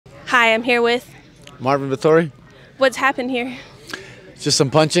Hi, I'm here with... Marvin Vettori. What's happened here? Just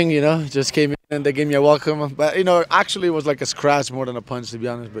some punching, just came in and they gave me a welcome. But, actually it was like a scratch more than a punch, to be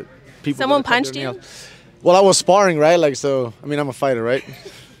honest. But people. Someone punched you? Well, I was sparring, right? I'm a fighter, right?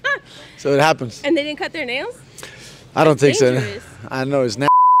 So it happens. And they didn't cut their nails? I don't think dangerous. so. I know it's more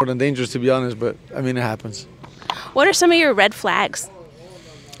than dangerous, to be honest, but it happens. What are some of your red flags?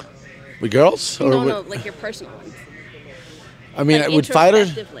 With girls? Or No, like your personal ones. Like with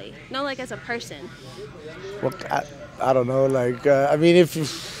fighters? No, like as a person. Well, I don't know. If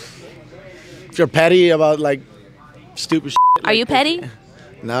you're petty about stupid shit. Are you petty?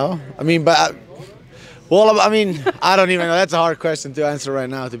 No. I don't even know. That's a hard question to answer right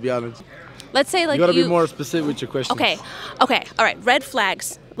now, to be honest. Let's say you gotta be more specific with your question. Okay, all right. Red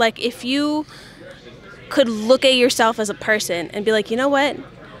flags. Like if you could look at yourself as a person and be like, you know what?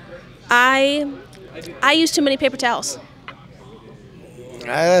 I use too many paper towels.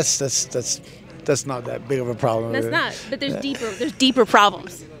 That's not that big of a problem. That's not. But there's deeper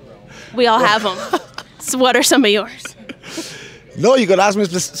problems. We all have them. So what are some of yours? No, you could ask me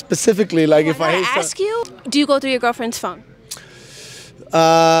specifically, if I ask you. Do you go through your girlfriend's phone?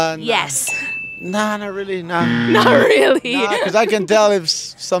 Yes. Nah, not really. Nah. Not really. Nah, because I can tell if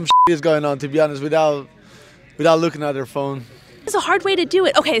some shit is going on, to be honest, without looking at her phone. It's a hard way to do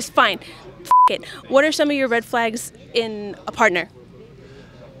it. Okay, it's fine. It. What are some of your red flags in a partner?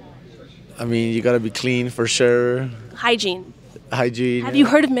 You gotta be clean for sure. Hygiene. Have you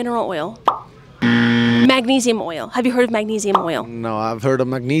heard of mineral oil? Magnesium oil. Have you heard of magnesium oil? No, I've heard of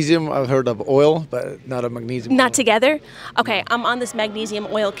magnesium. I've heard of oil, but not of magnesium. Not together? Okay, I'm on this magnesium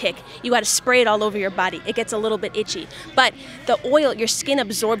oil kick. You gotta spray it all over your body. It gets a little bit itchy. But the oil, your skin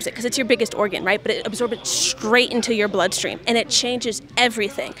absorbs it because it's your biggest organ, right? But it absorbs it straight into your bloodstream and it changes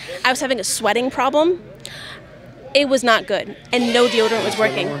everything. I was having a sweating problem. It was not good and no deodorant was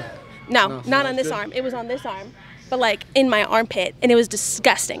working. No, not on this arm. It was on this arm. But in my armpit, and it was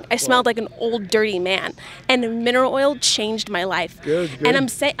disgusting. I smelled like an old, dirty man. And mineral oil changed my life. Good. And I'm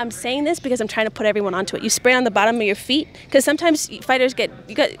saying this because I'm trying to put everyone onto it. You spray it on the bottom of your feet, because sometimes fighters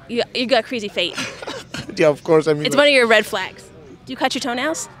you got crazy feet. Yeah, of course. It's one of your red flags. Do you cut your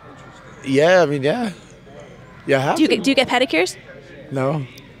toenails? Yeah, yeah. Yeah, I have do you get pedicures? No.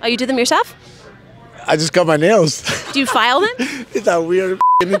 Oh, you do them yourself? I just cut my nails. Do you file them? It's a weird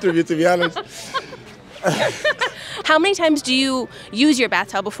interview, to be honest. How many times do you use your bath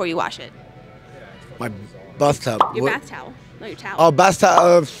towel before you wash it? My bath towel. Your bath towel, not your towel. Oh, bath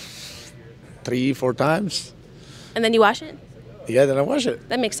towel. 3-4 times. And then you wash it? Yeah, then I wash it.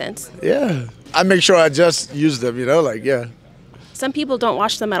 That makes sense. Yeah. I make sure I just use them, yeah. Some people don't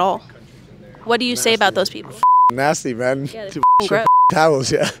wash them at all. What do you say about those people? Nasty, man. Yeah, they're gross.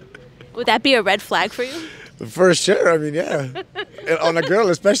 Towels, yeah. Would that be a red flag for you? For sure, yeah. On a girl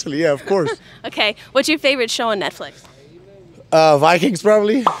especially, yeah, of course. Okay, what's your favorite show on Netflix? Vikings,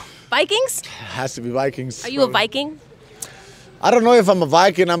 probably. Vikings? Has to be Vikings. Are you a Viking? I don't know if I'm a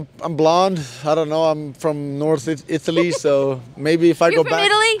Viking. I'm blonde. I don't know. I'm from North Italy, so maybe if I go back. You're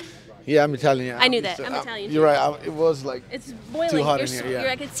from Italy? Yeah, I'm Italian. Yeah. I knew that. I'm Italian. You're right. It was it's boiling. Too hot in here.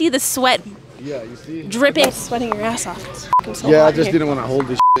 Yeah. I could see the sweat. Yeah, you see. Dripping, sweating your ass off. So yeah, I just didn't want to hold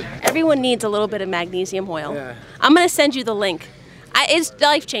this shit. Everyone needs a little bit of magnesium oil. Yeah. I'm gonna send you the link. It's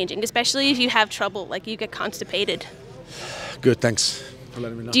life-changing, especially if you have trouble, you get constipated. Good, thanks for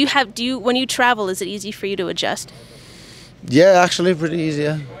letting me know. When you travel, is it easy for you to adjust? Yeah, actually pretty easy,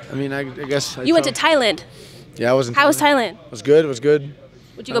 yeah. I guess. You went to Thailand. Yeah, I was in Thailand. How was Thailand? It was good.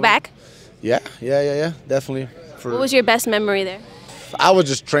 Would you go back? Yeah, definitely. What was your best memory there? I was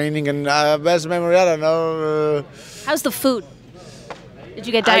just training, and best memory, I don't know. How's the food? Did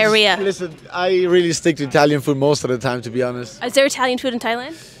you get diarrhea? Listen, I really stick to Italian food most of the time, to be honest. Is there Italian food in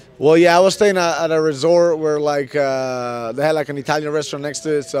Thailand? Well, yeah, I was staying at a resort where they had an Italian restaurant next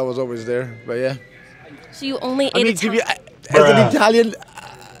to it, so I was always there. But yeah. So you only ate Italian? As an Italian,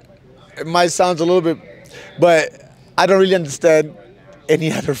 it might sound a little bit, but I don't really understand any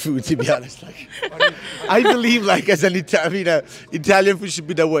other food, to be honest. I believe as an Italian food should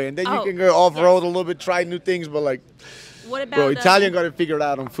be that way, and then you can go off road a little bit, try new things, but what about Italian got to figure it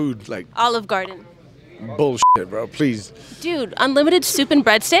out on food, Olive Garden? Bullshit, bro. Please. Dude, unlimited soup and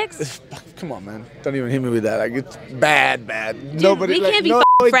breadsticks? Come on, man. Don't even hit me with that. It's bad. Dude, we can't be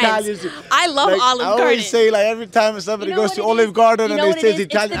friends. I love Olive Garden. I always say, every time somebody goes to Olive Garden and they say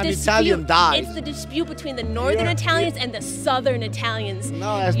Italian, an Italian dies. It's the dispute between the Northern Italians and the Southern Italians.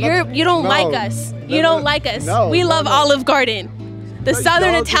 No, you don't like us. You don't like us. We love Olive Garden. The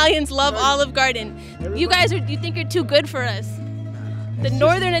Southern Italians love Olive Garden. You think you're too good for us. The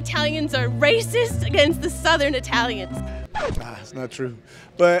Northern Italians are racist against the Southern Italians. Nah, it's not true.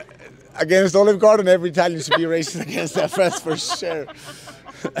 But against Olive Garden, every Italian should be racist against that fries for sure.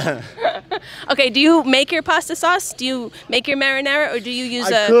 Okay, do you make your pasta sauce? Do you make your marinara, or do you use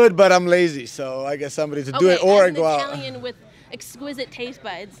I could, but I'm lazy, so I get somebody to do it, or as go an out. Italian with exquisite taste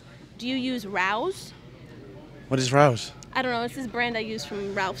buds, do you use Rouse? What is Rouse? I don't know. It's this brand I use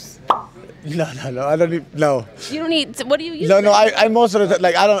from Ralph's. No. I don't need. No. You don't need. What do you use? No. I most of the time,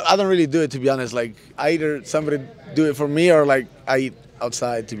 like I don't really do it, to be honest. Like I either somebody do it for me or like I eat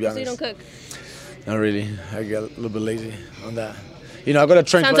outside, to be honest. So you don't cook? Not really. I get a little bit lazy on that. You know, I got a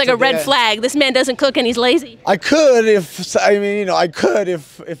trench. Sounds like a red flag. This man doesn't cook and he's lazy. I could if I could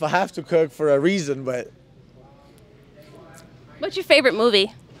if I have to cook for a reason, but. What's your favorite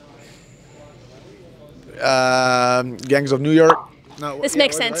movie? Gangs of New York. No, this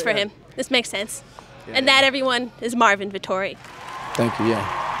makes sense for him. This makes sense. Yeah, and that, everyone, is Marvin Vettori. Thank you,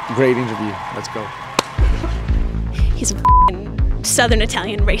 yeah. Great interview. Let's go. He's a Southern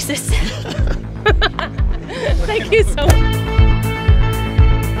Italian racist. Thank you so much.